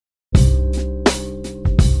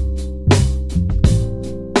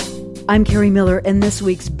I'm Carrie Miller, and this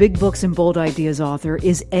week's Big Books and Bold Ideas author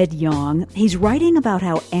is Ed Yong. He's writing about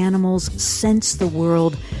how animals sense the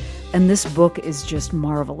world, and this book is just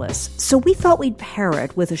marvelous. So we thought we'd pair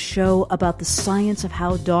it with a show about the science of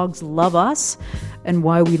how dogs love us and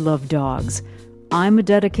why we love dogs. I'm a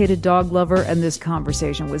dedicated dog lover, and this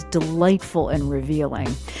conversation was delightful and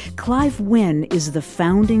revealing. Clive Wynne is the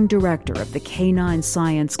founding director of the Canine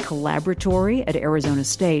Science Collaboratory at Arizona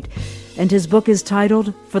State, and his book is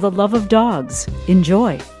titled For the Love of Dogs.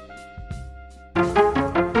 Enjoy.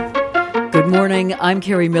 Good morning. I'm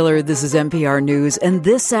Carrie Miller. This is NPR News, and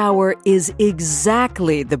this hour is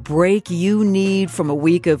exactly the break you need from a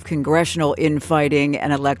week of congressional infighting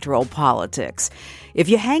and electoral politics. If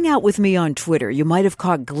you hang out with me on Twitter, you might have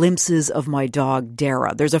caught glimpses of my dog,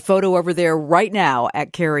 Dara. There's a photo over there right now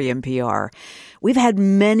at Carrie NPR. We've had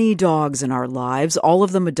many dogs in our lives, all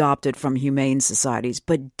of them adopted from humane societies,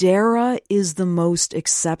 but Dara is the most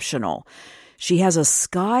exceptional. She has a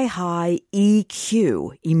sky-high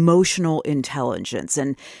EQ, emotional intelligence,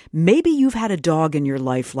 and maybe you've had a dog in your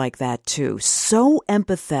life like that too. So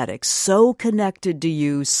empathetic, so connected to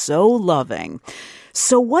you, so loving.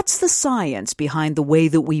 So what's the science behind the way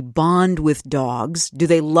that we bond with dogs? Do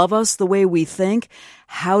they love us the way we think?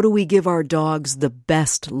 How do we give our dogs the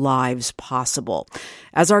best lives possible?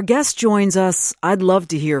 As our guest joins us, I'd love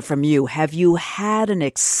to hear from you. Have you had an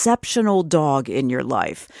exceptional dog in your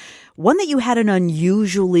life? One that you had an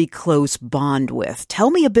unusually close bond with? Tell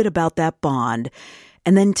me a bit about that bond,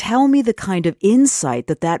 and then tell me the kind of insight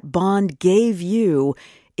that bond gave you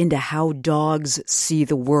into how dogs see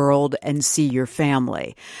the world and see your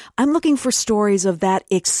family. I'm looking for stories of that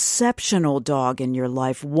exceptional dog in your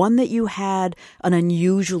life, one that you had an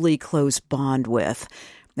unusually close bond with.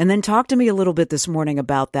 And then talk to me a little bit this morning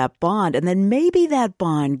about that bond, and then maybe that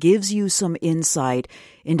bond gives you some insight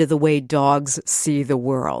into the way dogs see the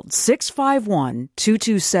world.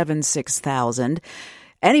 651-227-6000.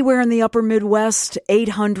 Anywhere in the upper Midwest,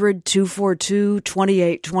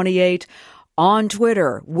 800-242-2828. On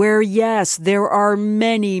Twitter, where, yes, there are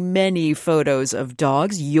many, many photos of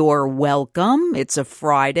dogs. You're welcome. It's a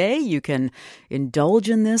Friday. You can indulge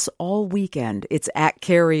in this all weekend. It's at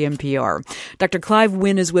Carrie NPR. Dr. Clive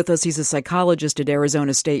Wynne is with us. He's a psychologist at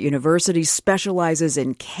Arizona State University, specializes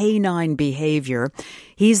in canine behavior.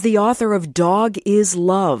 He's the author of Dog is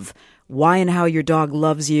Love, Why and How Your Dog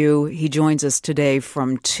Loves You. He joins us today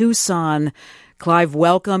from Tucson. Clive,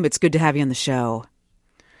 welcome. It's good to have you on the show.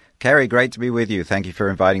 Carrie, great to be with you. Thank you for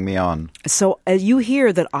inviting me on. So you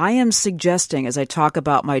hear that I am suggesting, as I talk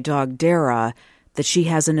about my dog Dara, that she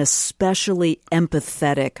has an especially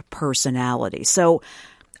empathetic personality. So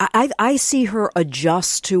I see her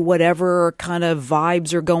adjust to whatever kind of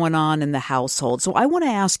vibes are going on in the household. So I want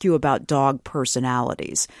to ask you about dog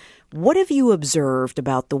personalities. What have you observed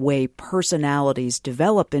about the way personalities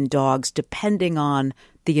develop in dogs depending on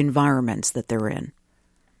the environments that they're in?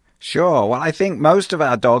 Sure. Well, I think most of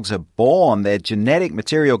our dogs are born. Their genetic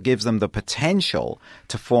material gives them the potential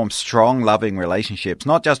to form strong, loving relationships,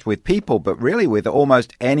 not just with people, but really with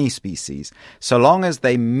almost any species, so long as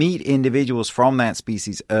they meet individuals from that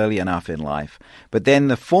species early enough in life. But then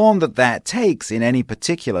the form that takes in any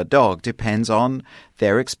particular dog depends on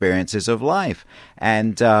their experiences of life.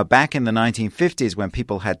 And back in the 1950s, when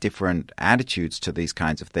people had different attitudes to these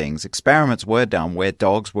kinds of things, experiments were done where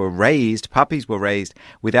dogs were raised, puppies were raised,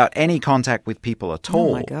 without any contact with people at all.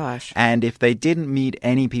 Oh, my gosh. And if they didn't meet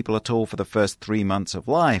any people at all for the first 3 months of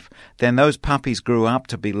life, then those puppies grew up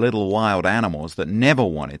to be little wild animals that never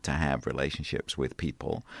wanted to have relationships with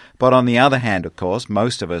people. But on the other hand, of course,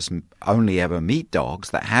 most of us only ever meet dogs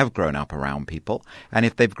that have grown up around people. And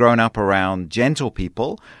if they've grown up around gentle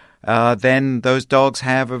people, then those dogs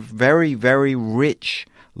have a very, very rich,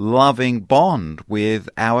 loving bond with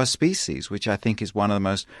our species, which I think is one of the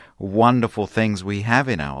most wonderful things we have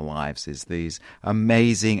in our lives, is these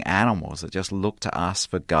amazing animals that just look to us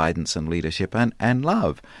for guidance and leadership and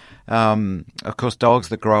love. Of course, dogs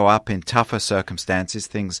that grow up in tougher circumstances,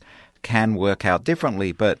 things can work out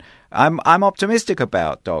differently, but I'm optimistic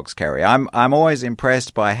about dogs, Carrie. I'm always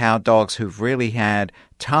impressed by how dogs who've really had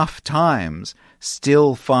tough times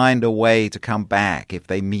still find a way to come back. If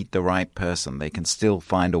they meet the right person, they can still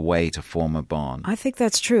find a way to form a bond. I think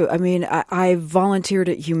that's true. I mean, I volunteered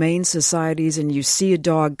at humane societies, and you see a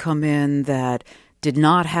dog come in that did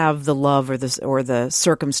not have the love or the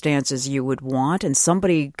circumstances you would want, and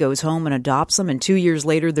somebody goes home and adopts them, and 2 years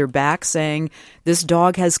later they're back saying, this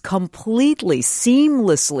dog has completely,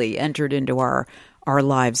 seamlessly entered into our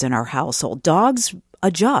lives and our household. Dogs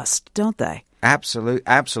adjust, don't they?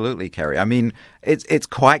 Absolutely, Kerry. I mean, it's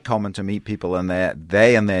quite common to meet people and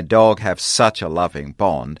they and their dog have such a loving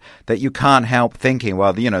bond that you can't help thinking,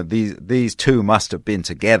 well, these two must have been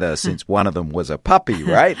together since one of them was a puppy,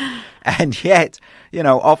 right? And yet,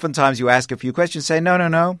 oftentimes you ask a few questions, say,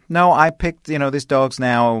 no, I picked, this dog's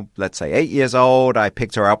now, let's say 8 years old. I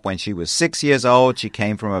picked her up when she was 6 years old. She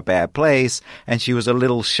came from a bad place and she was a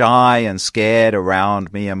little shy and scared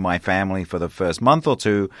around me and my family for the first month or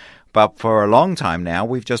two. But for a long time now,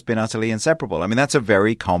 we've just been utterly inseparable. I mean, that's a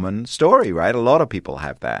very common story, right? A lot of people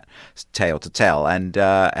have that tale to tell, and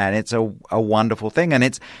it's a wonderful thing, and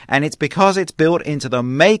it's because it's built into the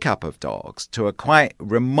makeup of dogs to a quite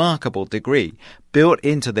remarkable degree, built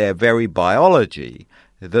into their very biology,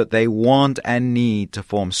 that they want and need to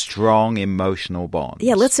form strong emotional bonds.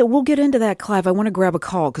 Yeah, we'll get into that, Clive. I want to grab a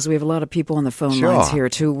call because we have a lot of people on the phone lines here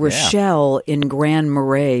to Rochelle in Grand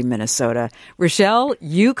Marais, Minnesota. Rochelle,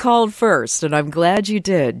 you called first, and I'm glad you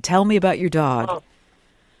did. Tell me about your dog. Oh.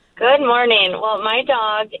 Good morning. Well, my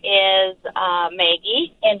dog is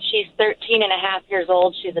Maggie, and she's 13 and a half years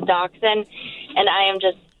old. She's a dachshund, and I am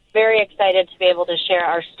just very excited to be able to share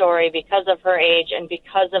our story because of her age and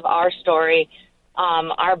because of our story.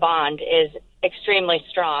 Our bond is extremely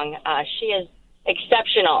strong. She is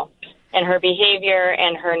exceptional in her behavior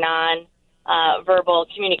and her non-verbal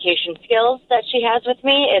communication skills that she has with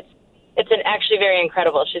me. It's actually very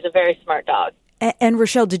incredible. She's a very smart dog. And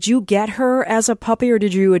Rochelle, did you get her as a puppy or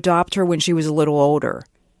did you adopt her when she was a little older?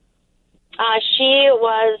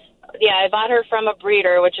 I bought her from a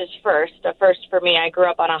breeder, which is a first for me. I grew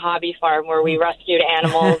up on a hobby farm where we rescued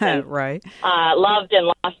animals and right. Loved and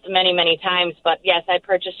lost many, many times. But yes, I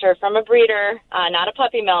purchased her from a breeder, not a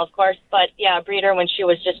puppy mill, of course, but a breeder when she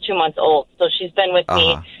was just 2 months old. So she's been with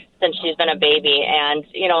me since she's been a baby. And,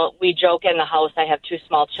 we joke in the house, I have 2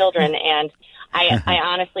 small children, and I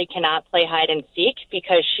honestly cannot play hide and seek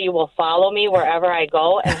because she will follow me wherever I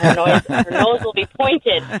go, and her nose will be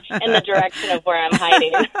pointed in the direction of where I'm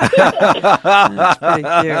hiding. That's pretty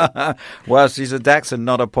cute. Well, she's a dachshund,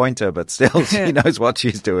 not a pointer, but still she knows what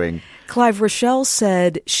she's doing. Clive, Rochelle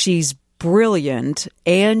said she's brilliant,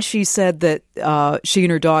 and she said that she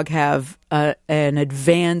and her dog have an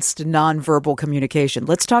advanced nonverbal communication.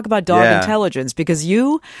 Let's talk about dog intelligence, because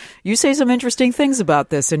you say some interesting things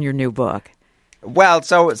about this in your new book. Well,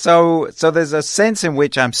 so there's a sense in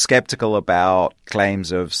which I'm skeptical about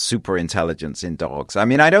claims of super intelligence in dogs. I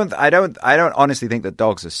mean, I don't honestly think that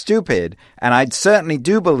dogs are stupid, and I certainly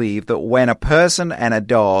do believe that when a person and a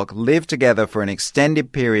dog live together for an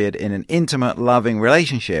extended period in an intimate, loving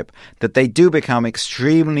relationship, that they do become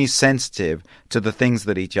extremely sensitive to the things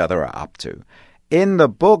that each other are up to. In the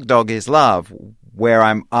book Dog is Love, where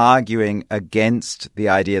I'm arguing against the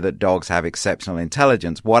idea that dogs have exceptional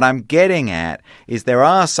intelligence, what I'm getting at is there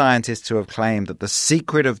are scientists who have claimed that the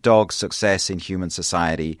secret of dogs' success in human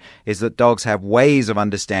society is that dogs have ways of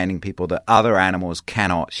understanding people that other animals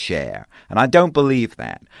cannot share. And I don't believe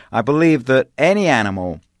that. I believe that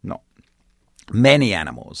many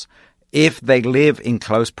animals, if they live in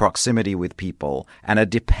close proximity with people and are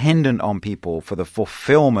dependent on people for the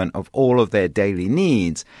fulfillment of all of their daily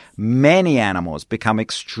needs, many animals become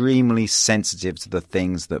extremely sensitive to the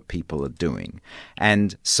things that people are doing.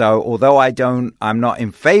 And so, although I'm not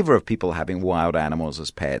in favor of people having wild animals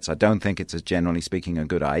as pets, I don't think it's, generally speaking, a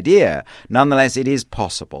good idea. Nonetheless, it is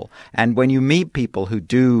possible. And when you meet people who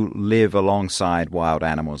do live alongside wild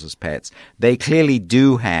animals as pets, they clearly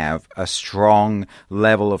do have a strong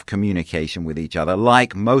level of communication with each other,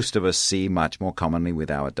 like most of us see much more commonly with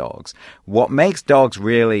our dogs. What makes dogs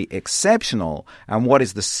really exceptional and what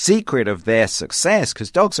is the secret of their success, because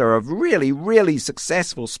dogs are a really, really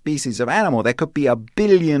successful species of animal. There could be 1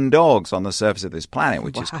 billion dogs on the surface of this planet,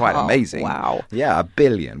 which is quite amazing. Wow. Yeah, 1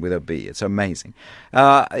 billion with a B. It's amazing.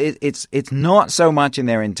 It's not so much in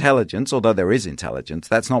their intelligence, although there is intelligence.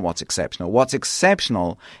 That's not what's exceptional. What's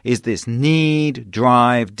exceptional is this need,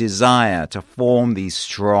 drive, desire to form these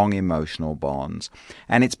strong emotional bonds.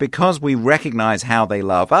 And it's because we recognize how they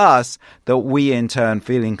love us that we in turn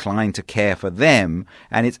feel inclined to care for them,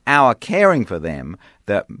 and it's our caring for them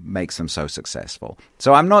that makes them so successful.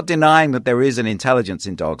 So I'm not denying that there is an intelligence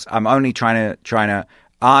in dogs. I'm only trying to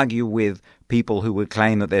argue with people who would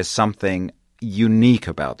claim that there's something unique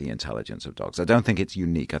about the intelligence of dogs. I don't think it's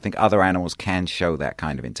unique. I think other animals can show that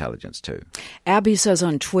kind of intelligence too. Abby says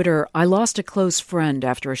on Twitter, I lost a close friend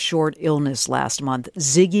after a short illness last month.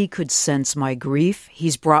 Ziggy could sense my grief.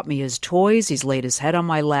 He's brought me his toys. He's laid his head on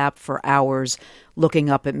my lap for hours,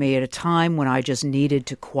 looking up at me at a time when I just needed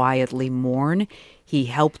to quietly mourn. He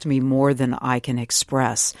helped me more than I can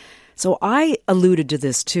express. So I alluded to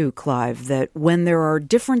this too, Clive, that when there are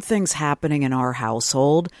different things happening in our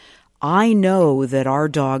household, I know that our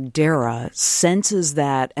dog Dara senses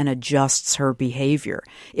that and adjusts her behavior.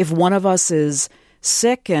 If one of us is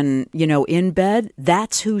sick and, in bed,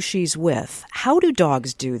 that's who she's with. How do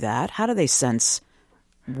dogs do that? How do they sense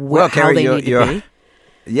how Carrie, they need to be?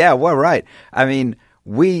 Yeah, well, right. I mean,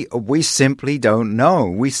 we simply don't know.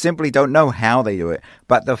 We simply don't know how they do it.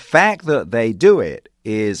 But the fact that they do it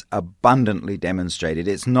is abundantly demonstrated.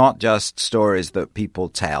 It's not just stories that people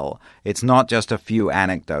tell. It's not just a few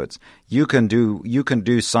anecdotes. You can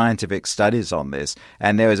do scientific studies on this.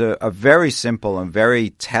 And there is a very simple and very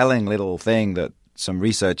telling little thing that some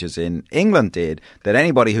researchers in England did that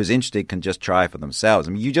anybody who's interested can just try for themselves.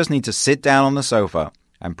 I mean, you just need to sit down on the sofa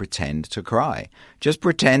and pretend to cry. Just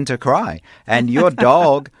pretend to cry. And your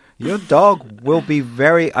dog will be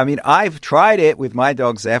I've tried it with my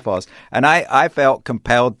dog Zephos, and I felt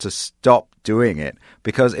compelled to stop doing it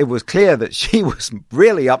because it was clear that she was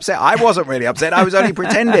really upset. I wasn't really upset. I was only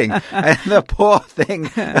pretending. And the poor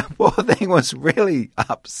thing was really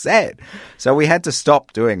upset. So we had to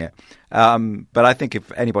stop doing it. But I think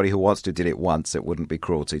if anybody who wants to did it once, it wouldn't be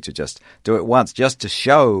cruelty to just do it once, just to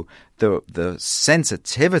show the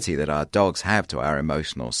sensitivity that our dogs have to our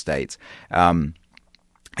emotional states.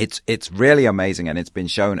 It's really amazing, and it's been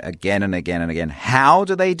shown again and again and again. How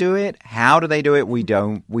do they do it? We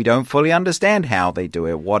don't fully understand how they do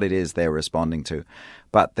it, what it is they're responding to,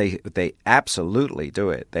 but they absolutely do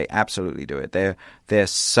it. They absolutely do it. They're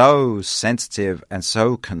so sensitive and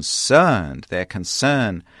so concerned. They're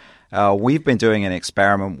concerned. We've been doing an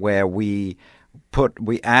experiment where we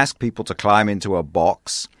ask people to climb into a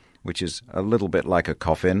box, which is a little bit like a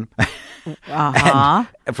coffin. And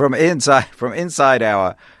from inside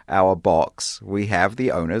our box, we have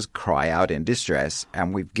the owners cry out in distress,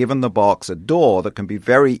 and we've given the box a door that can be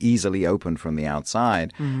very easily opened from the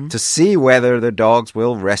outside to see whether the dogs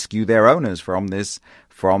will rescue their owners from this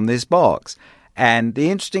box. And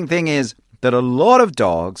the interesting thing is that a lot of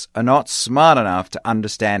dogs are not smart enough to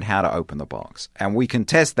understand how to open the box. And we can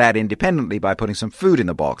test that independently by putting some food in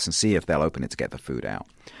the box and see if they'll open it to get the food out.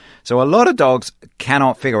 So a lot of dogs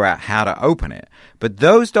cannot figure out how to open it. But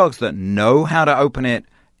those dogs that know how to open it,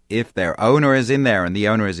 if their owner is in there and the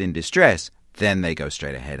owner is in distress, then they go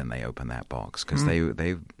straight ahead and they open that box because they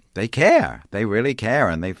care. They really care,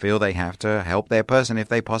 and they feel they have to help their person if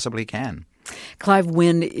they possibly can. Clive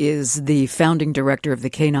Wynne is the founding director of the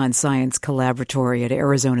Canine Science Collaboratory at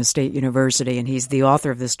Arizona State University, and he's the author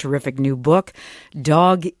of this terrific new book,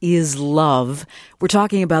 Dog is Love. We're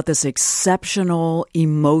talking about this exceptional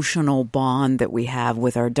emotional bond that we have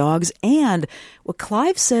with our dogs and what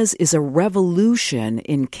Clive says is a revolution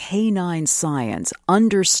in canine science,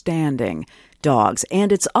 understanding dogs.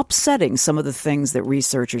 And it's upsetting some of the things that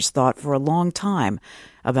researchers thought for a long time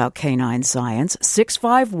about canine science.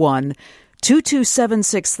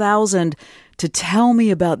 651-227-6000 to tell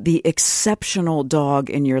me about the exceptional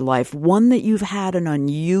dog in your life, one that you've had an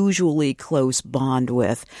unusually close bond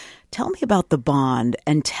with. Tell me about the bond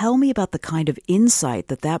and tell me about the kind of insight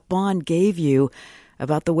that bond gave you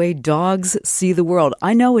about the way dogs see the world.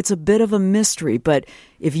 I know it's a bit of a mystery, but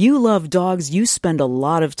if you love dogs, you spend a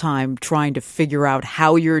lot of time trying to figure out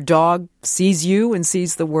how your dog sees you and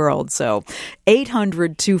sees the world. So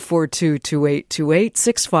 800-242-2828,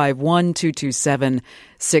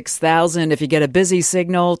 651-227-6000. If you get a busy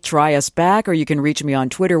signal, try us back, or you can reach me on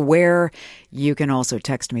Twitter, where you can also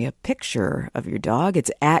text me a picture of your dog. It's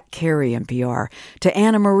at Carrie NPR. To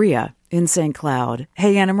Anna Maria in St. Cloud.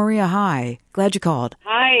 Hey, Anna Maria, hi. Glad you called.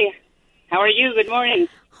 Hi. How are you? Good morning.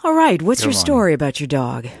 All right. What's your story about your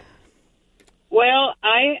dog? Well,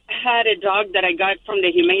 I had a dog that I got from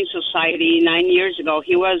the Humane Society 9 years ago.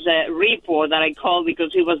 He was a repo that I called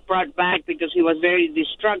because he was brought back because he was very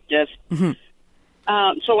destructive. Mm-hmm.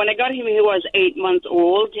 So when I got him, he was 8 months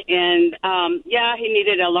old. And, he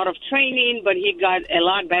needed a lot of training, but he got a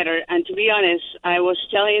lot better. And to be honest, I was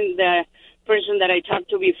telling the person that I talked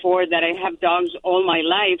to before that I have dogs all my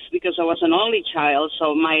life because I was an only child.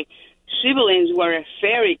 So my siblings were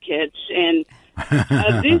fairy kids. And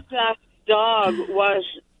this dog was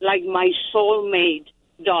like my soulmate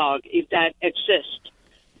dog, if that exists.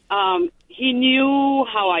 He knew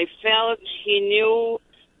how I felt. He knew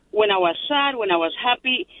when I was sad, when I was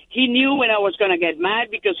happy. He knew when I was going to get mad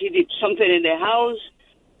because he did something in the house.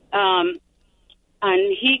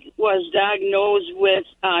 And he was diagnosed with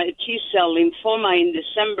T-cell lymphoma in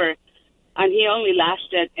December, and he only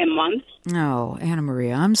lasted a month. Oh, Anna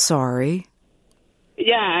Maria, I'm sorry.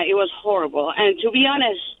 Yeah, it was horrible. And to be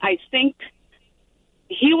honest, I think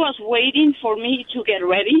he was waiting for me to get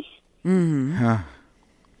ready. Mm-hmm.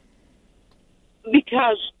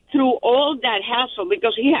 because through all that hassle,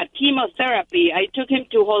 because he had chemotherapy, I took him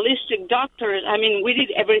to holistic doctors. I mean, we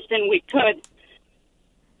did everything we could.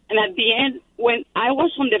 And at the end, when I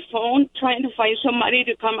was on the phone trying to find somebody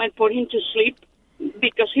to come and put him to sleep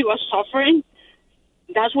because he was suffering,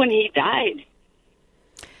 that's when he died.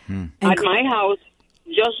 At my house,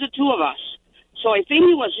 just the two of us. So I think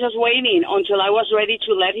he was just waiting until I was ready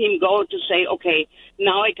to let him go to say, okay,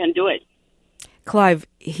 now I can do it. Clive,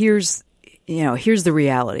 here's the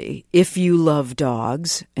reality. If you love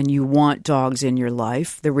dogs and you want dogs in your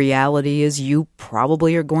life, the reality is you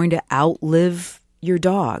probably are going to outlive your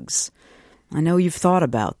dogs. I know you've thought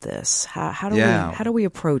about this. How do we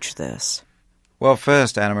approach this? Well,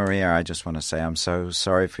 first, Anna Maria, I just want to say I'm so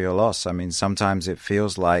sorry for your loss. I mean, sometimes it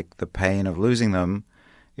feels like the pain of losing them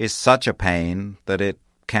is such a pain that it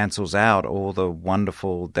cancels out all the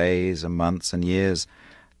wonderful days and months and years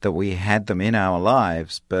that we had them in our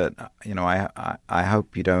lives. But, I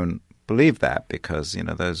hope you don't believe that, because,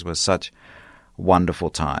 those were such wonderful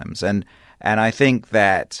times. And I think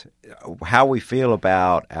that how we feel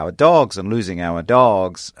about our dogs and losing our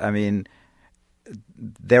dogs, I mean,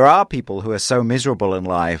 there are people who are so miserable in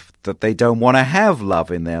life that they don't want to have love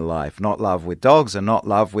in their life, not love with dogs and not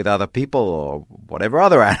love with other people or whatever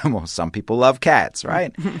other animals. Some people love cats,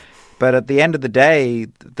 right? But at the end of the day,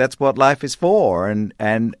 that's what life is for.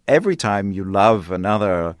 And every time you love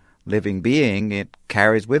another living being, it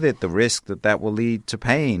carries with it the risk that will lead to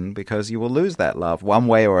pain, because you will lose that love one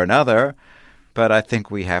way or another. But I think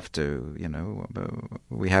we have to,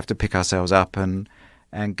 pick ourselves up and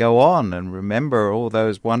go on and remember all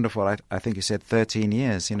those wonderful, I think you said 13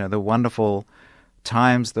 years, the wonderful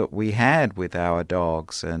times that we had with our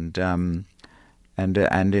dogs, and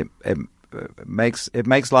it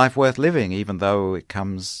makes life worth living, even though it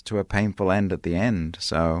comes to a painful end at the end.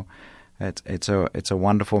 So it's a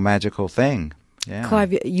wonderful, magical thing. Yeah.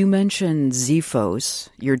 Clive, you mentioned Zephos,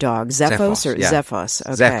 your dog. Zephos or yeah. Zephos?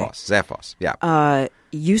 Okay. Zephos, yeah.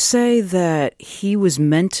 You say that he was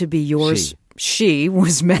meant to be yours. She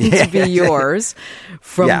was meant to be yours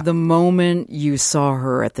from the moment you saw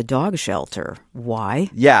her at the dog shelter. Why?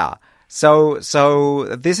 Yeah. So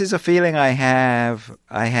this is a feeling I have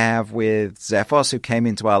with Zephos, who came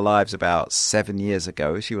into our lives about 7 years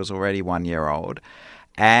ago. She was already 1 year old.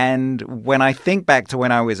 And when I think back to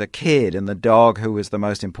when I was a kid and the dog who was the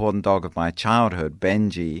most important dog of my childhood,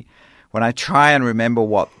 Benji, when I try and remember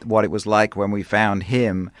what it was like when we found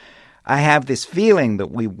him, I have this feeling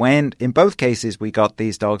that in both cases, we got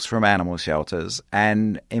these dogs from animal shelters.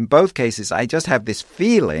 And in both cases, I just have this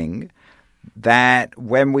feeling that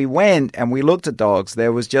when we went and we looked at dogs,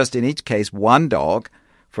 there was just in each case one dog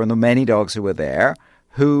from the many dogs who were there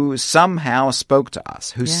who somehow spoke to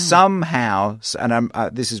us, somehow, and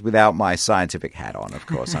this is without my scientific hat on, of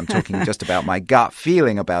course. I'm talking just about my gut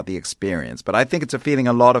feeling about the experience. But I think it's a feeling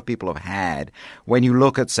a lot of people have had when you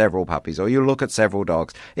look at several puppies or you look at several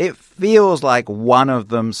dogs. It feels like one of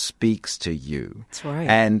them speaks to you. That's right.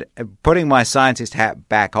 And putting my scientist hat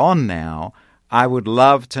back on now, I would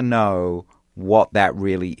love to know what that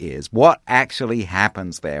really is. What actually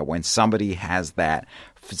happens there when somebody has that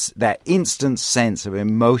instant sense of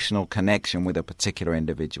emotional connection with a particular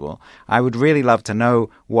individual. I would really love to know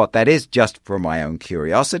what that is, just for my own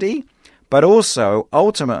curiosity. But also,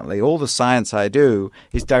 ultimately, all the science I do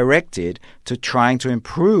is directed to trying to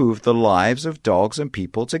improve the lives of dogs and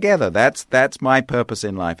people together. That's my purpose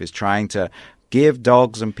in life, is trying to give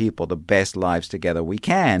dogs and people the best lives together we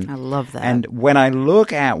can. I love that. And when I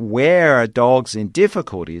look at where are dogs in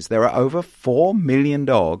difficulties, there are over 4 million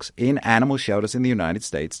dogs in animal shelters in the United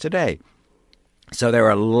States today. So there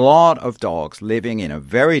are a lot of dogs living in a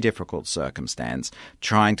very difficult circumstance,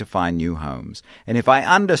 trying to find new homes. And if I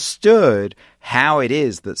understood how it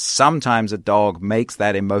is that sometimes a dog makes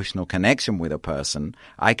that emotional connection with a person,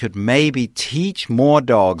 I could maybe teach more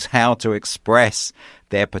dogs how to express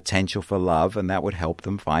their potential for love, and that would help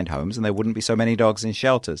them find homes, and there wouldn't be so many dogs in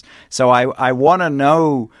shelters. So I want to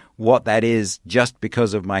know what that is, just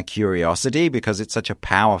because of my curiosity, because it's such a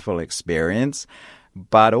powerful experience,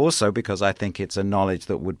 but also because I think it's a knowledge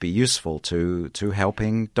that would be useful to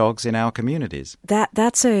helping dogs in our communities.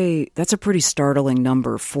 That's a pretty startling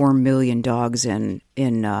number, 4 million dogs in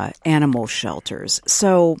animal shelters.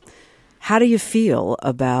 So how do you feel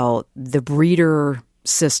about the breeder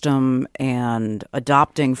system and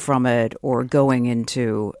adopting from it, or going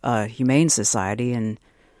into a humane society and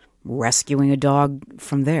rescuing a dog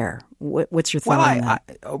from there? What's your thought on that?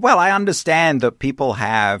 I understand that people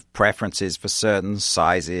have preferences for certain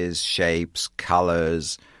sizes, shapes,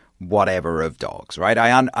 colors, whatever of dogs, right?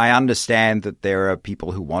 I understand that there are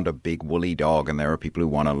people who want a big woolly dog and there are people who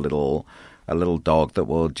want a little a little dog that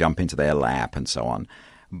will jump into their lap and so on.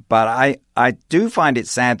 But I do find it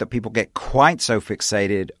sad that people get quite so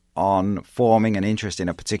fixated on forming an interest in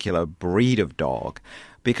a particular breed of dog,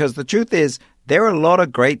 because the truth is there are a lot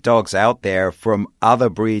of great dogs out there from other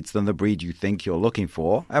breeds than the breed you think you're looking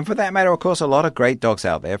for. And for that matter, of course, a lot of great dogs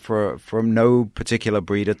out there from no particular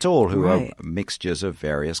breed at all, who are mixtures of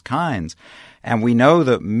various kinds. And we know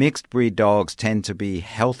that mixed breed dogs tend to be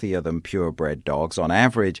healthier than purebred dogs. On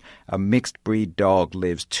average, a mixed breed dog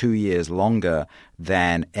lives 2 years longer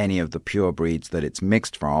than any of the pure breeds that it's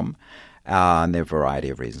mixed from. And there are a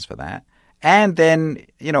variety of reasons for that. And then,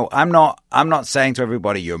 I'm not saying to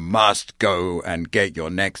everybody, you must go and get your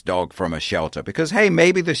next dog from a shelter, because, hey,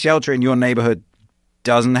 maybe the shelter in your neighborhood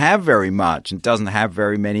doesn't have very much and doesn't have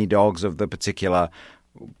very many dogs of the particular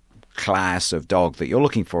class of dog that you're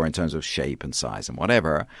looking for in terms of shape and size and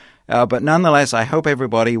whatever. But nonetheless, I hope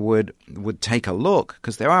everybody would take a look,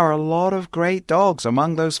 because there are a lot of great dogs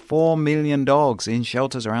among those 4 million dogs in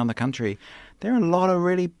shelters around the country. There are a lot of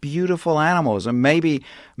really beautiful animals, and maybe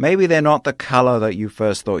they're not the color that you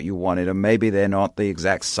first thought you wanted, and maybe they're not the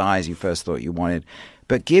exact size you first thought you wanted.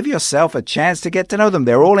 But give yourself a chance to get to know them.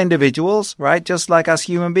 They're all individuals, right? Just like us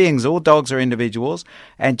human beings, all dogs are individuals.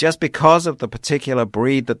 And just because of the particular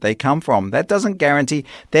breed that they come from, that doesn't guarantee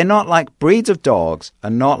they're not like breeds of dogs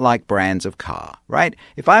are not like brands of car, right?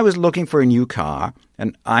 If I was looking for a new car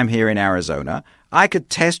and I'm here in Arizona, I could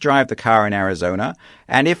test drive the car in Arizona,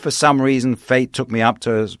 and if for some reason fate took me up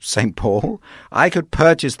to St. Paul, I could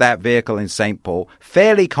purchase that vehicle in St. Paul,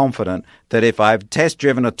 fairly confident that if I've test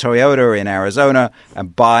driven a Toyota in Arizona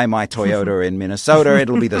and buy my Toyota in Minnesota,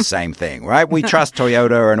 it'll be the same thing, right? We trust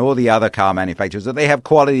Toyota and all the other car manufacturers that they have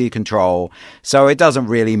quality control, so it doesn't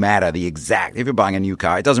really matter if you're buying a new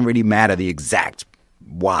car, it doesn't really matter the exact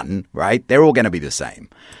one, right? They're all going to be the same.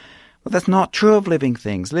 But that's not true of living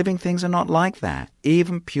things. Living things are not like that.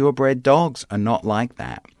 Even purebred dogs are not like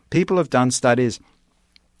that. People have done studies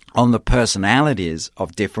on the personalities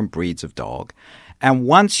of different breeds of dog. And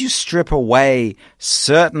once you strip away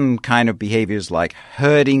certain kind of behaviors, like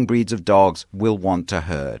herding breeds of dogs will want to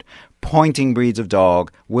herd, pointing breeds of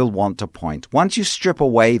dog will want to point. Once you strip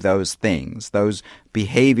away those things, those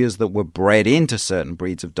behaviors that were bred into certain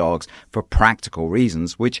breeds of dogs for practical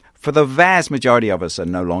reasons, which for the vast majority of us are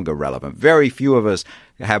no longer relevant. Very few of us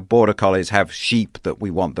have border collies, have sheep that we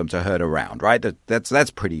want them to herd around, right?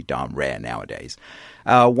 That's pretty darn rare nowadays.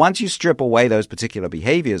 Once you strip away those particular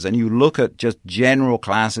behaviors and you look at just general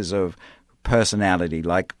classes of personality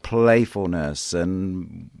like playfulness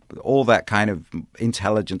and all that kind of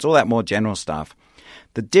intelligence, all that more general stuff,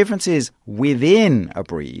 the differences within a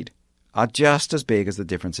breed are just as big as the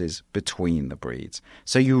differences between the breeds.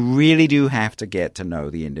 So you really do have to get to know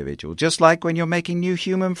the individual. Just like when you're making new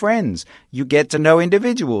human friends, you get to know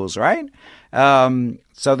individuals, right?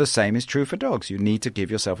 So the same is true for dogs. You need to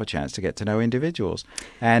give yourself a chance to get to know individuals.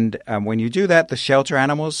 And when you do that, the shelter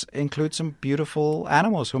animals include some beautiful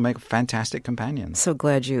animals who make fantastic companions. So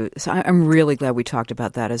I'm really glad we talked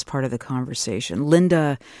about that as part of the conversation.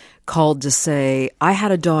 Linda called to say, I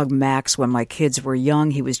had a dog, Max, when my kids were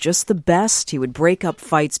young. He was just the best. He would break up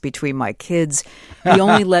fights between my kids. He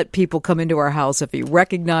only let people come into our house if he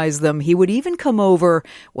recognized them. He would even come over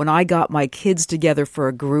when I got my kids together for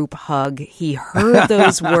a group hug. He heard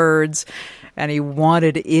those words and he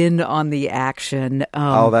wanted in on the action.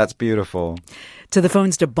 Oh, that's beautiful. To the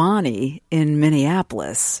phones to Bonnie in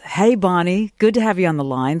Minneapolis. Hey, Bonnie. Good to have you on the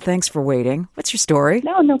line. Thanks for waiting. What's your story?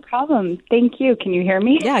 No problem. Thank you. Can you hear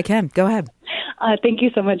me? Yeah, I can. Go ahead. Thank you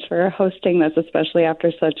so much for hosting this, especially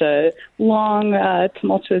after such a long,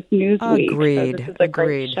 tumultuous news week. Agreed. So this is a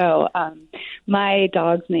great show. My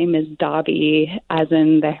dog's name is Dobby, as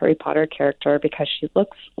in the Harry Potter character, because she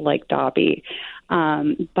looks like Dobby.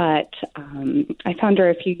 But I found her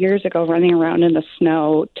a few years ago running around in the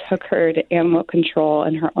snow, took her to animal control,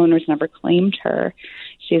 and her owners never claimed her.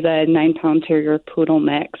 She's a 9-pound terrier poodle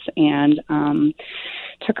mix, and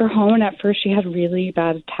took her home. And at first she had really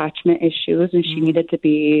bad attachment issues, and she needed to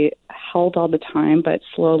be held all the time. But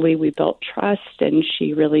slowly we built trust, and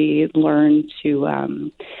she really learned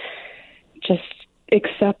to just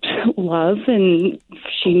accept love, and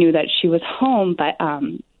she knew that she was home. But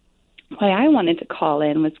why I wanted to call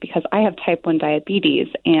in was because I have type 1 diabetes,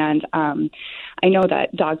 and I know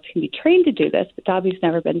that dogs can be trained to do this, but Dobby's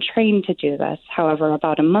never been trained to do this. However,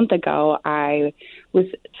 about a month ago, I was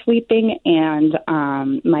sleeping, and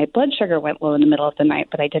my blood sugar went low in the middle of the night,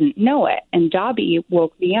 but I didn't know it. And Dobby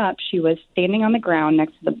woke me up. She was standing on the ground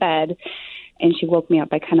next to the bed, and she woke me up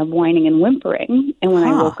by kind of whining and whimpering. And when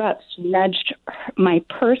I woke up, she nudged my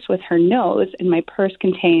purse with her nose, and my purse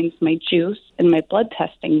contains my juice and my blood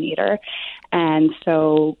testing meter. And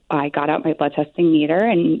so I got out my blood testing meter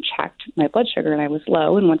and checked my blood sugar, and I was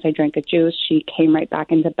low. And once I drank a juice, she came right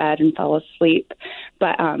back into bed and fell asleep.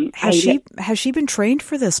 But has she been trained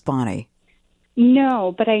for this, Bonnie?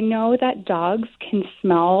 No, but I know that dogs can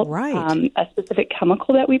smell a specific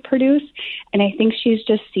chemical that we produce, and I think she's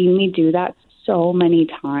just seen me do that so many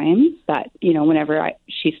times that, you know, whenever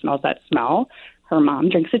she smells that smell, her mom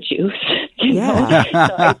drinks a juice. You know?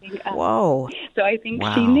 So I think, whoa. So I think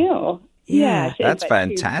she knew. Yeah, that's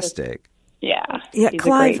fantastic. She's Clive, a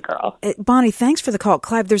great girl. Bonnie, thanks for the call.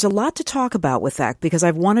 Clive, there's a lot to talk about with that because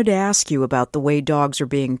I've wanted to ask you about the way dogs are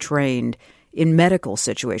being trained in medical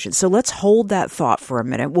situations. So let's hold that thought for a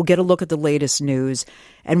minute. We'll get a look at the latest news.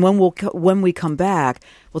 And when we come back,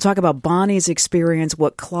 we'll talk about Bonnie's experience,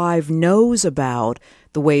 what Clive knows about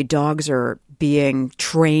the way dogs are being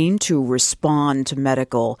trained to respond to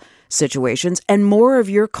medical situations, and more of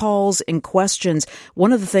your calls and questions.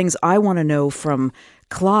 One of the things I want to know from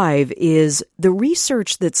Clive is the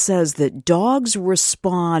research that says that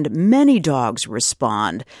many dogs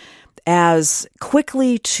respond as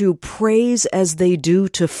quickly to praise as they do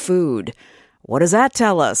to food. What does that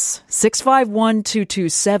tell us?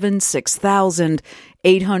 651-227-6000,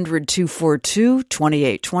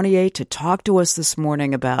 800-242-2828 to talk to us this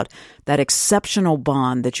morning about that exceptional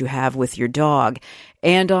bond that you have with your dog.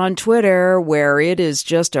 And on Twitter, where it is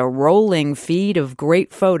just a rolling feed of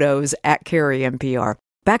great photos at Carrie MPR.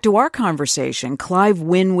 Back to our conversation. Clive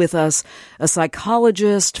Wynn with us, a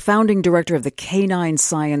psychologist, founding director of the Canine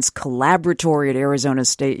Science Collaboratory at Arizona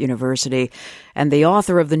State University, and the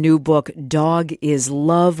author of the new book, Dog is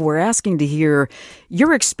Love. We're asking to hear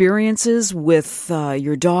your experiences with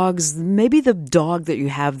your dogs, maybe the dog that you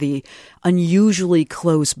have the unusually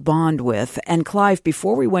close bond with. And Clive,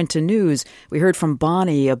 before we went to news, we heard from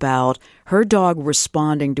Bonnie about her dog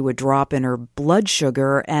responding to a drop in her blood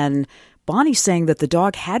sugar, and Bonnie's saying that the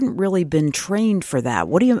dog hadn't really been trained for that.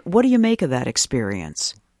 What do you make of that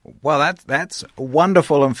experience? Well, that's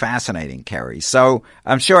wonderful and fascinating, Kerry. So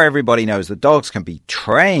I'm sure everybody knows that dogs can be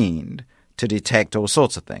trained to detect all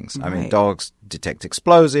sorts of things. Right. I mean, dogs detect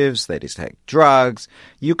explosives, they detect drugs.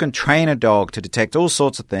 You can train a dog to detect all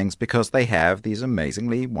sorts of things because they have these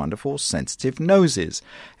amazingly wonderful sensitive noses.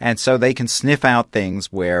 And so they can sniff out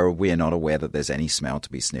things where we're not aware that there's any smell to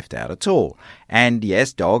be sniffed out at all. And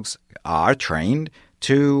yes, dogs are trained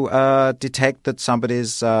to detect that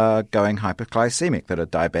somebody's going hyperglycemic, that a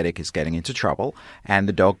diabetic is getting into trouble, and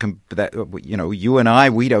the dog can, you and I,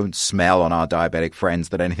 we don't smell on our diabetic friends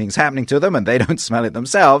that anything's happening to them, and they don't smell it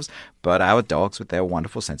themselves, but our dogs with their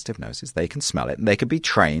wonderful sensitive noses, they can smell it, and they can be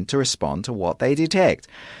trained to respond to what they detect.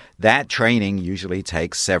 That training usually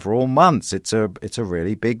takes several months. It's a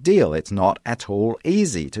really big deal. It's not at all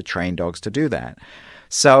easy to train dogs to do that.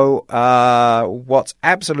 So what's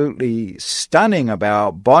absolutely stunning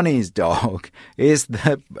about Bonnie's dog is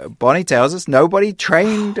that Bonnie tells us nobody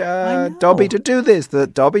trained Dobby to do this,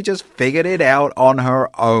 that Dobby just figured it out on her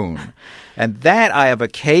own. And that I have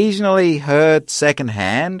occasionally heard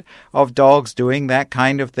secondhand of dogs doing that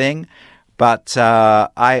kind of thing. But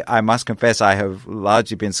I must confess I have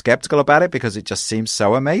largely been skeptical about it because it just seems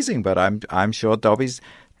so amazing. But I'm sure Dobby's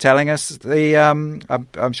telling us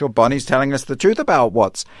I'm sure Bonnie's telling us the truth about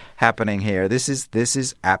what's happening here. This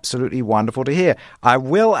is absolutely wonderful to hear. I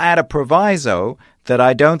will add a proviso that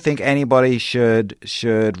I don't think anybody should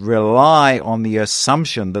rely on the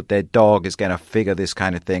assumption that their dog is going to figure this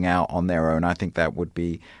kind of thing out on their own. I think that would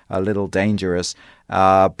be a little dangerous.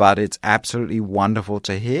 But it's absolutely wonderful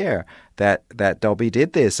to hear that Dobby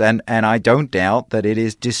did this. And I don't doubt that it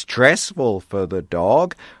is distressful for the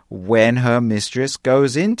dog when her mistress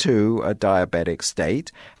goes into a diabetic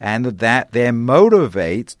state, and that then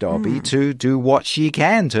motivates Dobby to do what she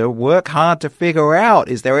can, to work hard to figure out,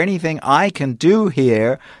 is there anything I can do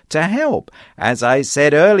here to help? As I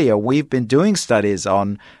said earlier, we've been doing studies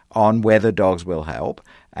on whether dogs will help,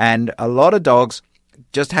 and a lot of dogs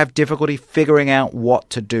just have difficulty figuring out what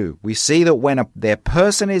to do. We see that when their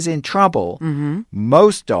person is in trouble,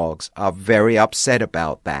 most dogs are very upset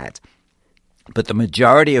about that. But the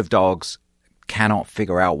majority of dogs cannot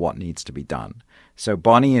figure out what needs to be done. So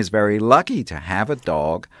Bonnie is very lucky to have a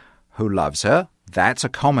dog who loves her. That's a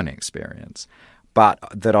common experience. But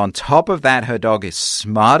that on top of that, her dog is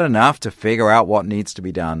smart enough to figure out what needs to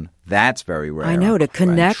be done. That's very rare. I know, to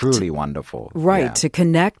connect. And truly wonderful. Right, Yeah. to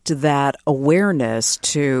connect that awareness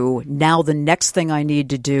to now the next thing I need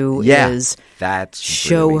to do is that's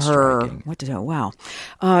show really her. striking. Wow.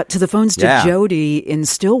 To the phones to Jody in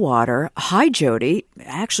Stillwater. Hi, Jody.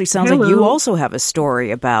 Actually sounds like you also have a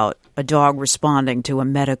story about a dog responding to a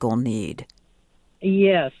medical need.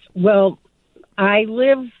 Yes. Well, I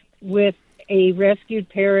live with a rescued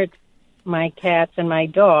parrot, my cats, and my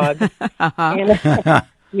dog. And,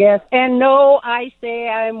 yes. And no, I say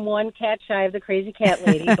I'm one cat shy of the crazy cat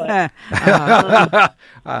lady. But,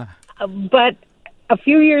 but a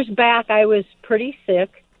few years back, I was pretty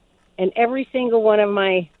sick, and every single one of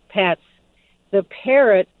my pets, the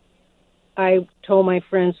parrot, I told my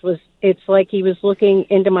friends, it's like he was looking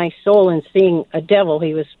into my soul and seeing a devil.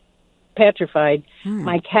 He was petrified.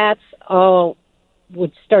 My cats all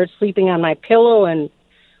would start sleeping on my pillow,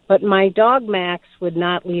 but my dog Max would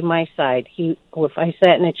not leave my side. If I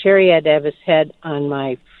sat in a chair, he had to have his head on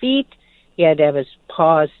my feet. He had to have his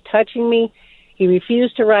paws touching me. He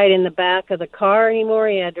refused to ride in the back of the car anymore.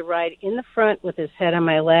 He had to ride in the front with his head on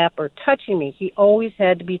my lap or touching me. He always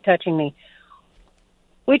had to be touching me,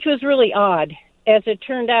 which was really odd. As it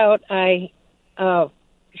turned out, I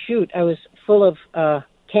was full of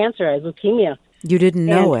cancer. I had leukemia. You didn't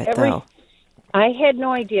know it, though. I had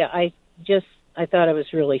no idea. I thought I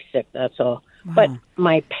was really sick, that's all. Wow. But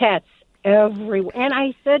my pets, and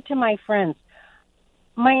I said to my friends,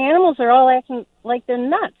 my animals are all acting like they're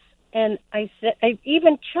nuts. And I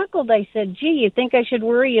even chuckled. I said, gee, you think I should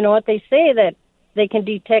worry? You know what they say, that they can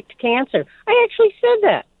detect cancer. I actually said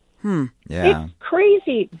that. Yeah. It's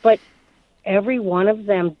crazy, but every one of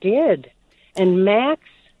them did. And Max,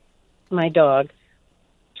 my dog,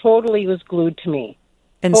 totally was glued to me.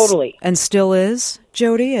 Totally. And still is,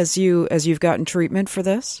 Jody, as you've gotten treatment for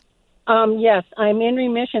this? Yes, I'm in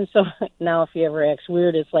remission. So now if you ever act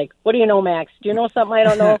weird, it's like, what do you know, Max? Do you know something I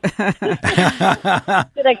don't know?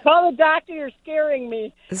 Did I call the doctor? You're scaring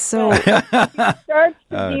me. So if he starts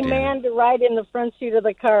to demand to ride in the front seat of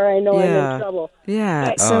the car, I know I'm in trouble.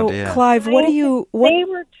 Yeah. But, Clive, they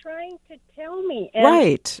were trying to tell me.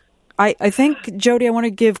 Right. I think, Jody, I want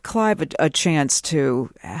to give Clive a chance to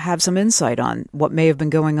have some insight on what may have been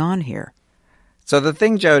going on here. So the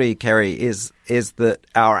thing, Jody, Kerry, is that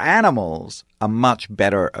our animals are much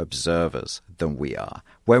better observers than we are.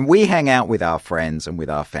 When we hang out with our friends and with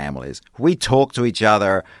our families, we talk to each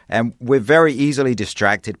other and we're very easily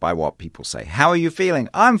distracted by what people say. How are you feeling?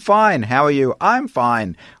 I'm fine. How are you? I'm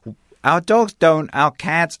fine. Our dogs don't, our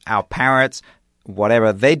cats, our parrots,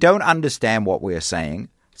 whatever, they don't understand what we're saying.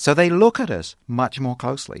 So they look at us much more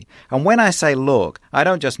closely. And when I say look, I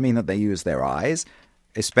don't just mean that they use their eyes.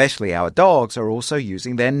 Especially our dogs are also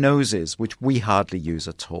using their noses, which we hardly use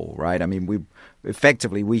at all, right? I mean,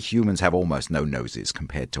 we humans have almost no noses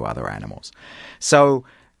compared to other animals. So,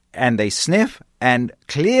 and they sniff, and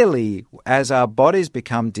clearly, as our bodies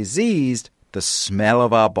become diseased, the smell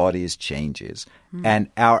of our bodies changes. And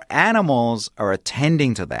our animals are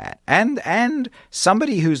attending to that. And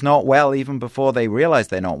somebody who's not well, even before they realize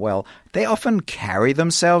they're not well, they often carry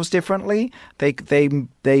themselves differently.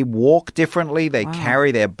 They walk differently. They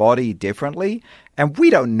carry their body differently. And we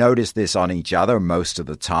don't notice this on each other most of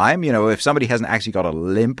the time. You know, if somebody hasn't actually got a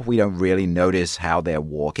limp, we don't really notice how they're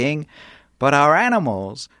walking. But our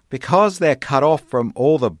animals, because they're cut off from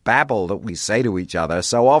all the babble that we say to each other,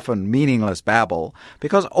 so often meaningless babble,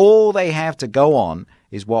 because all they have to go on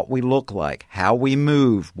is what we look like, how we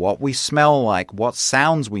move, what we smell like, what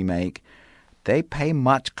sounds we make, they pay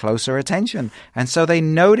much closer attention. And so they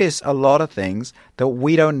notice a lot of things that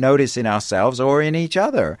we don't notice in ourselves or in each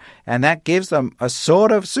other. And that gives them a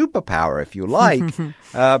sort of superpower, if you like,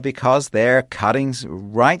 because they're cutting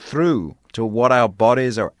right through to what our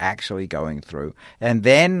bodies are actually going through. And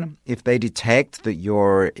then if they detect that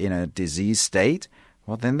you're in a disease state,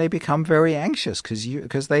 well, then they become very anxious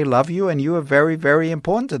because they love you and you are very, very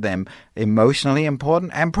important to them, emotionally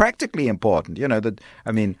important and practically important. You know,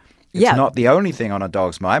 it's not the only thing on a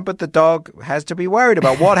dog's mind, but the dog has to be worried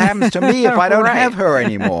about what happens to me if I don't have her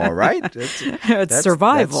anymore, right? It's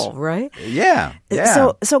survival, right? Yeah.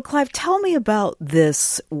 So Clive, tell me about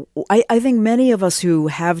this. I think many of us who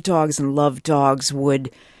have dogs and love dogs would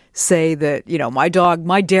say that, you know, my dog,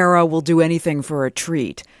 my Dara, will do anything for a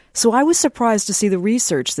treat. So I was surprised to see the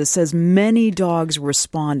research that says many dogs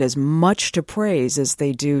respond as much to praise as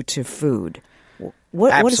they do to food.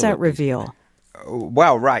 What does that reveal?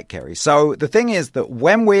 Well, right, Kerry. So the thing is that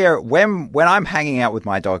when I'm hanging out with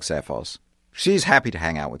my dog Cephos, she's happy to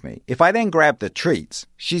hang out with me. If I then grab the treats,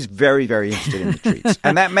 she's very, very interested in the treats.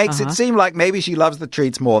 And that makes it seem like maybe she loves the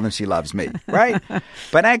treats more than she loves me, right?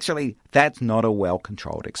 But actually, that's not a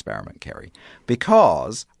well-controlled experiment, Kerry.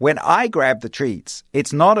 Because when I grab the treats,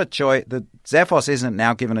 it's not a choice. The Xephos isn't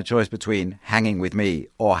now given a choice between hanging with me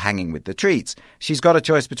or hanging with the treats. She's got a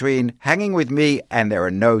choice between hanging with me and there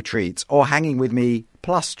are no treats or hanging with me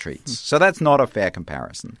plus treats. So that's not a fair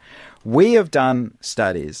comparison. We have done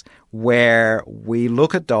studies where we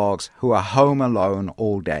look at dogs who are home alone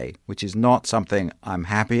all day, which is not something I'm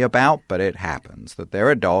happy about, but it happens that there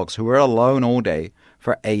are dogs who are alone all day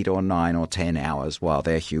for 8 or 9 or 10 hours while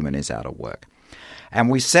their human is out of work. And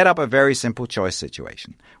we set up a very simple choice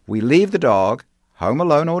situation. We leave the dog home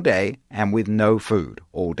alone all day and with no food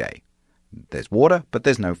all day. There's water, but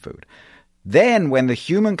there's no food. Then when the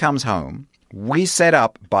human comes home, we set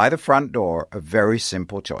up by the front door a very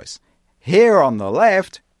simple choice. Here on the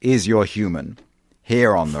left is your human.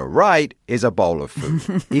 Here on the right is a bowl of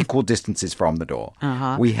food, equal distances from the door.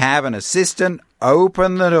 We have an assistant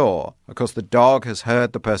open the door. Of course, the dog has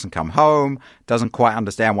heard the person come home, doesn't quite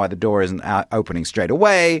understand why the door isn't opening straight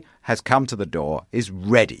away, has come to the door, is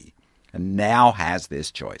ready, and now has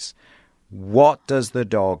this choice. What does the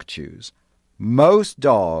dog choose? Most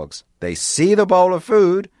dogs, they see the bowl of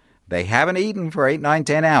food, they haven't eaten for 8, 9,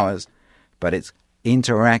 10 hours, but it's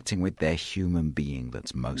interacting with their human being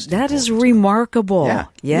that's most important. That is remarkable.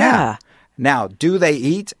 Yeah. Now, do they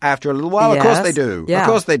eat after a little while? Yes. Of course they do. Yeah. Of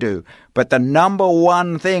course they do. But the number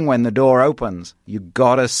one thing when the door opens, you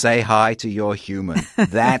got to say hi to your human.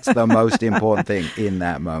 That's the most important thing in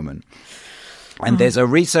that moment. And there's a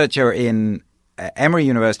researcher in Emory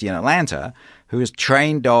University in Atlanta who has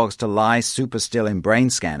trained dogs to lie super still in brain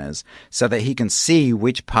scanners so that he can see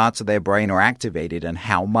which parts of their brain are activated and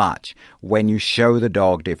how much when you show the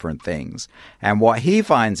dog different things. And what he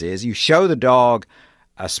finds is you show the dog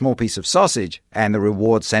a small piece of sausage and the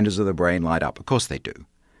reward centers of the brain light up. Of course they do.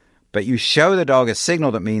 But you show the dog a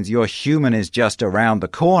signal that means your human is just around the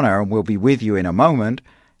corner and will be with you in a moment,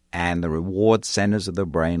 and the reward centers of the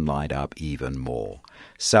brain light up even more.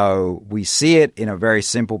 So we see it in a very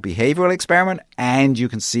simple behavioral experiment, and you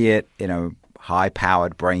can see it in a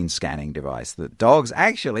high-powered brain scanning device. That dogs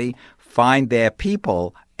actually find their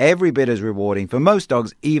people every bit as rewarding, for most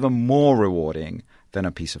dogs even more rewarding than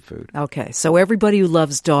a piece of food. Okay, so everybody who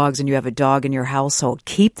loves dogs and you have a dog in your household,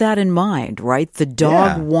 keep that in mind, right? The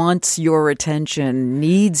dog wants your attention,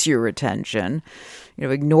 needs your attention. You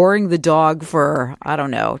know, ignoring the dog for,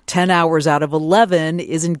 10 hours out of 11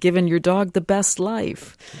 isn't giving your dog the best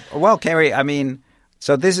life. Well, Kerry,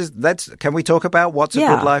 so can we talk about what's a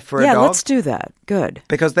good life for a dog? Yeah, let's do that. Good.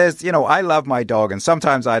 Because there's, I love my dog, and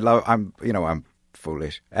sometimes I'm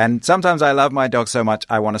foolish. And sometimes I love my dog so much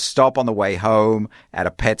I want to stop on the way home at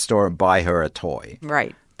a pet store and buy her a toy.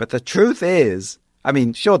 Right. But the truth is,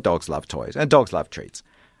 sure, dogs love toys and dogs love treats.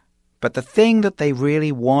 But the thing that they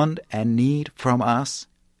really want and need from us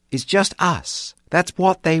is just us. That's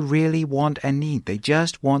what they really want and need. They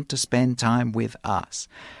just want to spend time with us.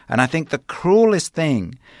 And I think the cruelest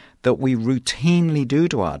thing that we routinely do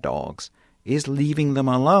to our dogs is leaving them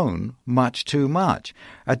alone much too much.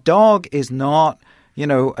 A dog is not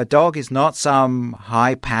some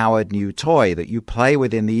high-powered new toy that you play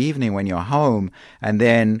with in the evening when you're home, and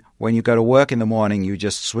then when you go to work in the morning, you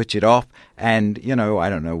just switch it off and, I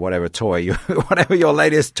don't know, whatever your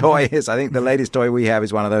latest toy is. I think the latest toy we have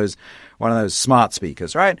is one of those smart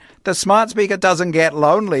speakers, right? The smart speaker doesn't get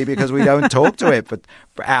lonely because we don't talk to it for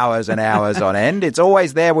hours and hours on end. It's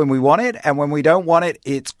always there when we want it, and when we don't want it,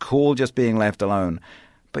 it's cool just being left alone.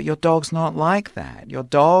 But your dog's not like that.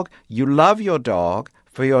 You love your dog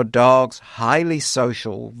for your dog's highly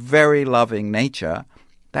social, very loving nature.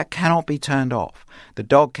 That cannot be turned off. The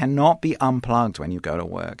dog cannot be unplugged when you go to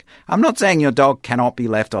work. I'm not saying your dog cannot be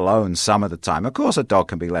left alone some of the time. Of course a dog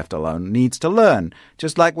can be left alone, needs to learn,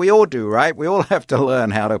 just like we all do, right? We all have to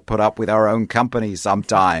learn how to put up with our own company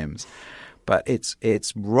sometimes. But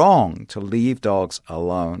it's wrong to leave dogs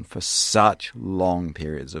alone for such long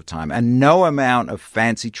periods of time. And no amount of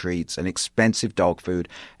fancy treats and expensive dog food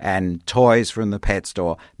and toys from the pet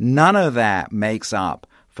store, none of that makes up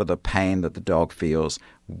for the pain that the dog feels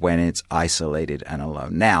when it's isolated and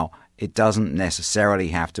alone. Now, it doesn't necessarily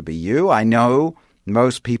have to be you. I know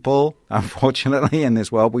most people, unfortunately, in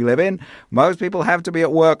this world we live in, most people have to be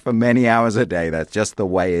at work for many hours a day. That's just the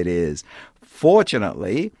way it is.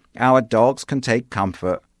 Fortunately, our dogs can take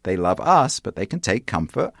comfort. They love us, but they can take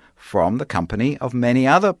comfort from the company of many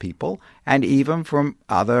other people and even from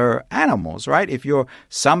other animals, right?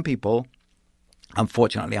 Some people,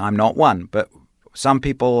 unfortunately, I'm not one, but some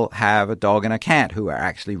people have a dog and a cat who are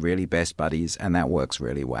actually really best buddies, and that works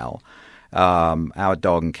really well. Our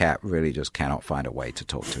dog and cat really just cannot find a way to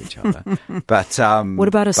talk to each other. But what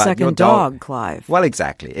about a second dog, Clive? Well,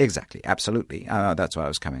 exactly, absolutely. That's what I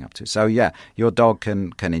was coming up to. So yeah, your dog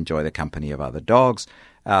can enjoy the company of other dogs.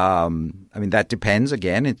 I mean, that depends.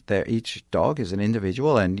 Again, each dog is an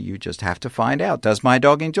individual, and you just have to find out, does my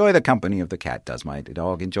dog enjoy the company of the cat? Does my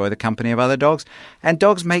dog enjoy the company of other dogs? And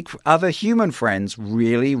dogs make other human friends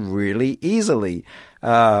really, really easily.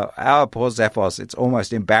 Our poor Xephos, it's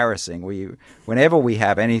almost embarrassing. Whenever we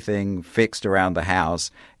have anything fixed around the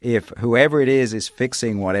house, if whoever it is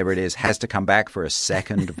fixing whatever it is has to come back for a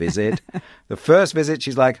second visit, the first visit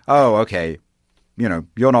she's like, oh, okay,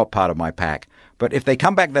 you're not part of my pack. But if they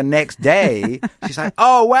come back the next day, she's like,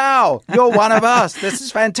 oh, wow, you're one of us. This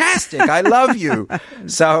is fantastic. I love you.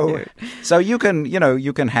 So you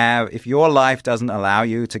can have, if your life doesn't allow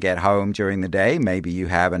you to get home during the day, maybe you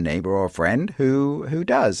have a neighbor or a friend who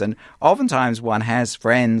does. And oftentimes one has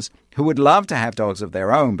friends who would love to have dogs of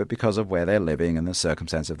their own, but because of where they're living and the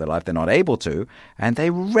circumstance of their life, they're not able to. And they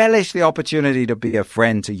relish the opportunity to be a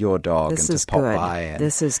friend to your dog and to pop by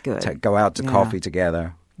and to go out to coffee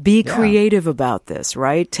together. Be creative about this,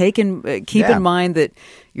 right? Keep in mind that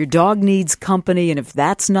your dog needs company, and if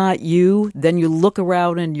that's not you, then you look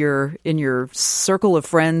around in your circle of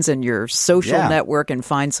friends and your social network and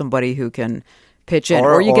find somebody who can pitch in,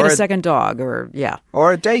 or you get a second dog, or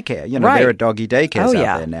a daycare. There are doggy daycares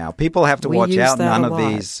out there now. People have to watch out. None of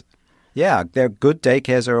these. Yeah, they're good.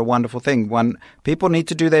 Daycares are a wonderful thing. People need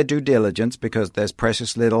to do their due diligence because there's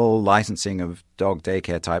precious little licensing of dog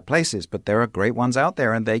daycare type places, but there are great ones out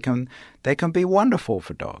there, and they can be wonderful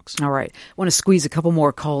for dogs. All right. I want to squeeze a couple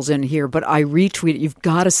more calls in here, but I retweeted. You've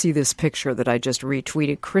got to see this picture that I just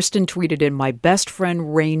retweeted. Kristen tweeted in, my best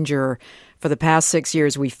friend Ranger. For the past 6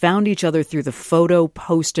 years, we found each other through the photo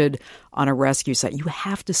posted on a rescue site. You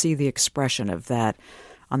have to see the expression of that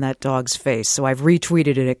on that dog's face. So I've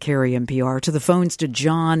retweeted it at Carrie NPR. To the phones to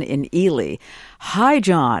John in Ely. Hi,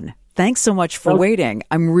 John. Thanks so much for waiting.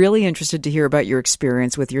 I'm really interested to hear about your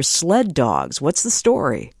experience with your sled dogs. What's the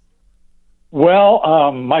story?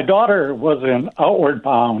 Well, my daughter was in Outward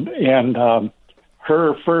Bound, and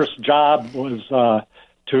her first job was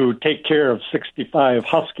to take care of 65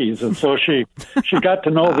 huskies. And so she got to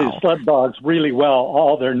know these sled dogs really well,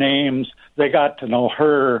 all their names. They got to know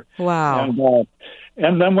her. Wow.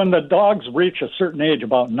 And then when the dogs reach a certain age,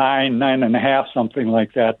 about 9.5, something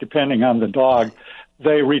like that, depending on the dog,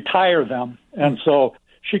 they retire them. And so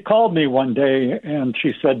she called me one day and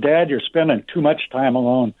she said, Dad, you're spending too much time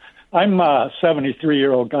alone. I'm a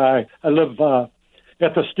 73-year-old guy. I live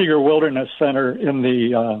at the Steger Wilderness Center in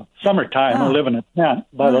the summertime. I live in a tent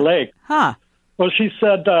by the lake. Well, she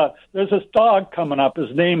said, there's this dog coming up.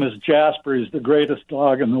 His name is Jasper. He's the greatest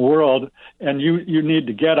dog in the world, and you need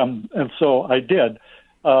to get him. And so I did.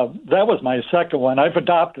 That was my second one. I've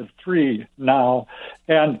adopted 3 now,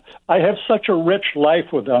 and I have such a rich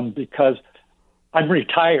life with them because I'm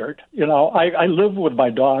retired. I live with my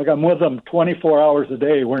dog. I'm with them 24 hours a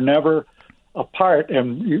day. We're never apart,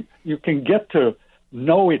 and you can get to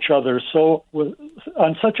know each other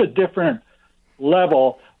on such a different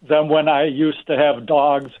level than when I used to have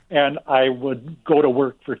dogs and I would go to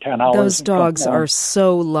work for 10 hours. Those dogs are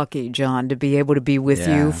so lucky, John, to be able to be with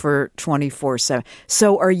you for 24/7.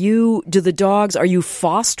 So are you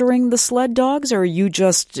fostering the sled dogs, or are you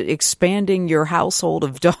just expanding your household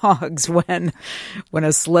of dogs when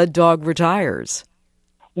a sled dog retires?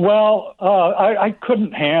 Well, I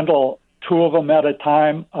couldn't handle 2 of them at a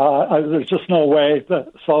time. There's just no way.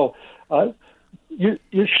 You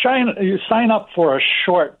sign up for a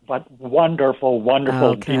short but wonderful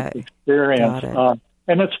deep experience,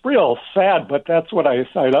 and it's real sad, but that's what I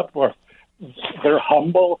signed up for. They're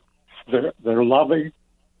humble, they're loving,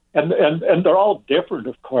 and they're all different,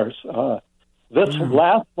 of course. This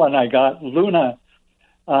last one I got, Luna,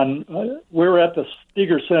 we were at the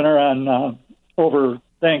Steger Center on over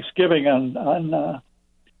Thanksgiving on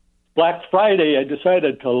Black Friday. I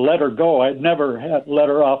decided to let her go. I'd never had let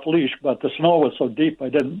her off leash, but the snow was so deep I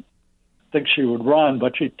didn't think she would run,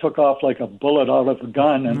 but she took off like a bullet out of a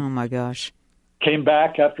gun and oh my gosh, came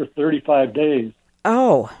back after 35 days.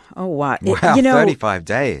 Oh, wow. 35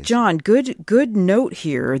 days. John, good note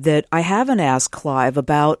here that I haven't asked Clive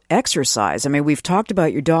about exercise. I mean, we've talked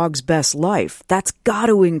about your dog's best life. That's got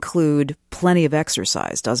to include plenty of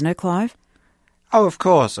exercise, doesn't it, Clive? Oh, of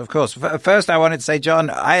course. First, I wanted to say, John,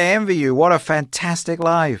 I envy you. What a fantastic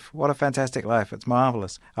life. It's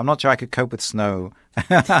marvelous. I'm not sure I could cope with snow,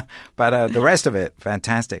 but the rest of it,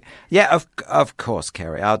 fantastic. Yeah, of course,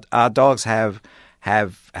 Carrie. Our dogs have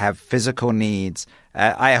have physical needs.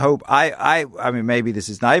 I hope I mean, maybe this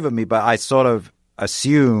is naive of me, but I sort of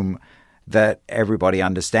assume that everybody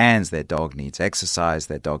understands their dog needs exercise,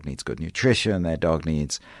 their dog needs good nutrition, their dog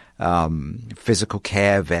needs physical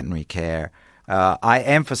care, veterinary care. I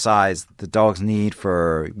emphasize the dog's need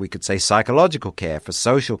for, we could say, psychological care, for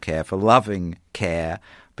social care, for loving care,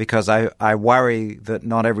 because I worry that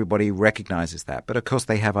not everybody recognizes that. But of course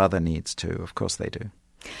they have other needs too. Of course they do.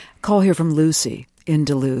 Call here from Lucy in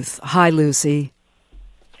Duluth. Hi, Lucy.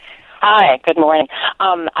 Hi, good morning.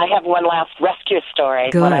 I have one last rescue story.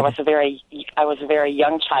 Good. When I was a very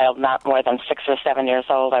young child, not more than 6 or 7 years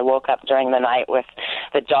old, I woke up during the night with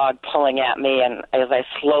the dog pulling at me, and as I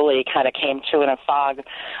slowly kind of came to in a fog,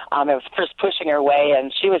 I was first pushing her away,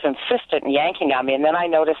 and she was insistent and yanking on me, and then I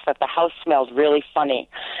noticed that the house smelled really funny,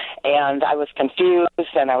 and I was confused,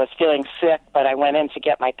 and I was feeling sick, but I went in to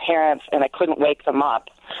get my parents, and I couldn't wake them up.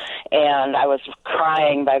 And I was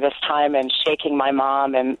crying by this time and shaking my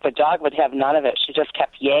mom, and the dog would have none of it. She just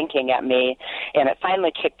kept yanking at me, and it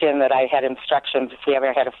finally kicked in that I had instructions if we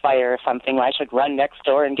ever had a fire or something, I should run next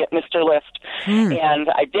door and get Mr. Lift. And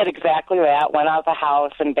I did exactly that, went out of the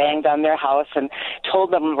house and banged on their house and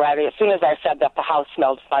told them right as soon as I said that the house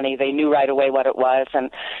smelled funny, they knew right away what it was, and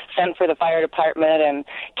sent for the fire department and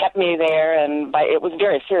kept me there. And it was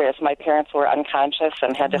very serious. My parents were unconscious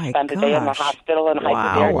and had to spend a day in the hospital and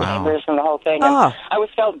hypothermia. Neighbors and the whole thing. And I was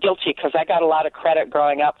felt guilty because I got a lot of credit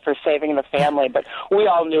growing up for saving the family, but we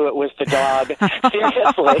all knew it was the dog.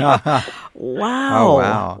 Seriously. Wow. Oh,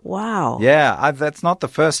 wow. Wow. Yeah, that's not the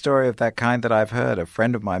first story of that kind that I've heard. A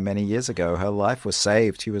friend of mine many years ago, her life was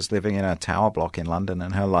saved. She was living in a tower block in London,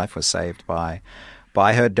 and her life was saved by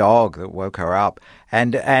her dog that woke her up.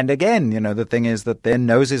 And again, the thing is that their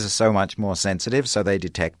noses are so much more sensitive, so they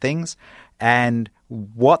detect things. And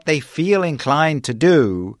what they feel inclined to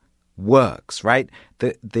do works, right?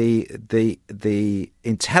 The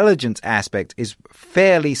intelligence aspect is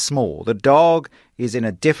fairly small. The dog is in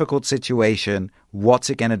a difficult situation. What's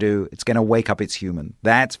it going to do? It's going to wake up its human.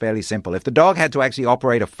 That's fairly simple. If the dog had to actually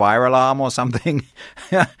operate a fire alarm or something,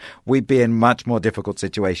 we'd be in a much more difficult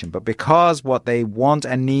situation. But because what they want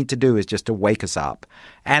and need to do is just to wake us up,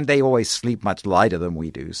 and they always sleep much lighter than we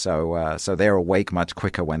do, so they're awake much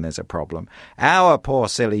quicker when there's a problem. Our poor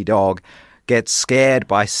silly dog gets scared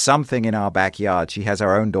by something in our backyard. She has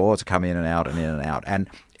her own door to come in and out and in and out. And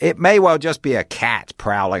it may well just be a cat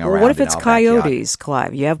prowling around. What if it's backyard. coyotes,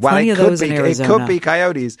 Clive? You have plenty of those in Arizona. It could be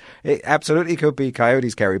coyotes. It absolutely could be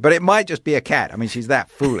coyotes, Kerry. But it might just be a cat. I mean, she's that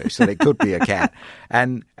foolish that it could be a cat.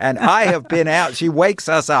 And I have been out. She wakes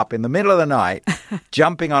us up in the middle of the night,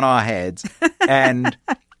 jumping on our heads,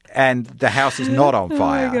 and the house is not on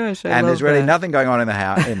fire. Oh my gosh, and there's really nothing going on in the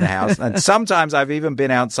house. And sometimes I've even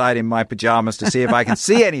been outside in my pajamas to see if I can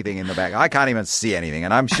see anything in the back. I can't even see anything.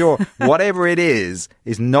 And I'm sure whatever it is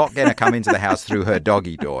not going to come into the house through her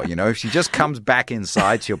doggy door. If she just comes back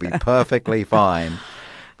inside, she'll be perfectly fine.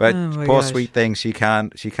 But poor sweet thing, she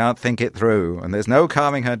can't think it through, and there's no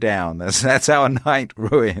calming her down. That's our night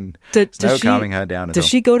ruined. Calming her down at all. Does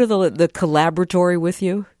she go to the collaboratory with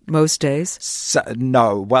you most days?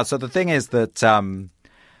 No. Well, so the thing is that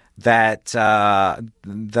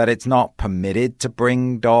that it's not permitted to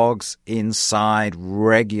bring dogs inside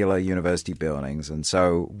regular university buildings, and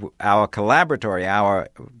so our collaboratory,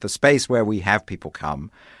 the space where we have people come,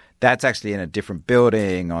 that's actually in a different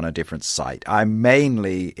building on a different site. I'm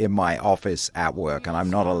mainly in my office at work, and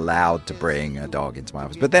I'm not allowed to bring a dog into my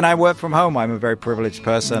office. But then I work from home. I'm a very privileged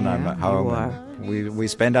person. I'm at home. And we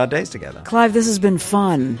spend our days together. Clive, this has been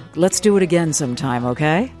fun. Let's do it again sometime,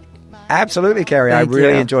 okay? Absolutely, Kerry. I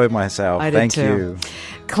really enjoyed myself. I did too. You.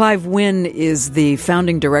 Clive Wynn is the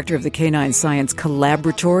founding director of the Canine Science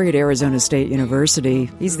Collaboratory at Arizona State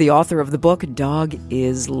University. He's the author of the book, Dog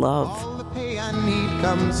is Love. All the pay I need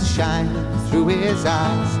comes shining through his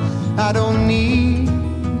eyes. I don't need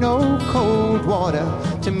no cold water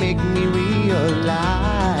to make me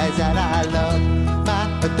realize that I love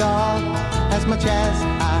my dog as much as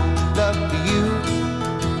I love you.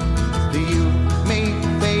 You may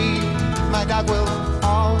fade, my dog will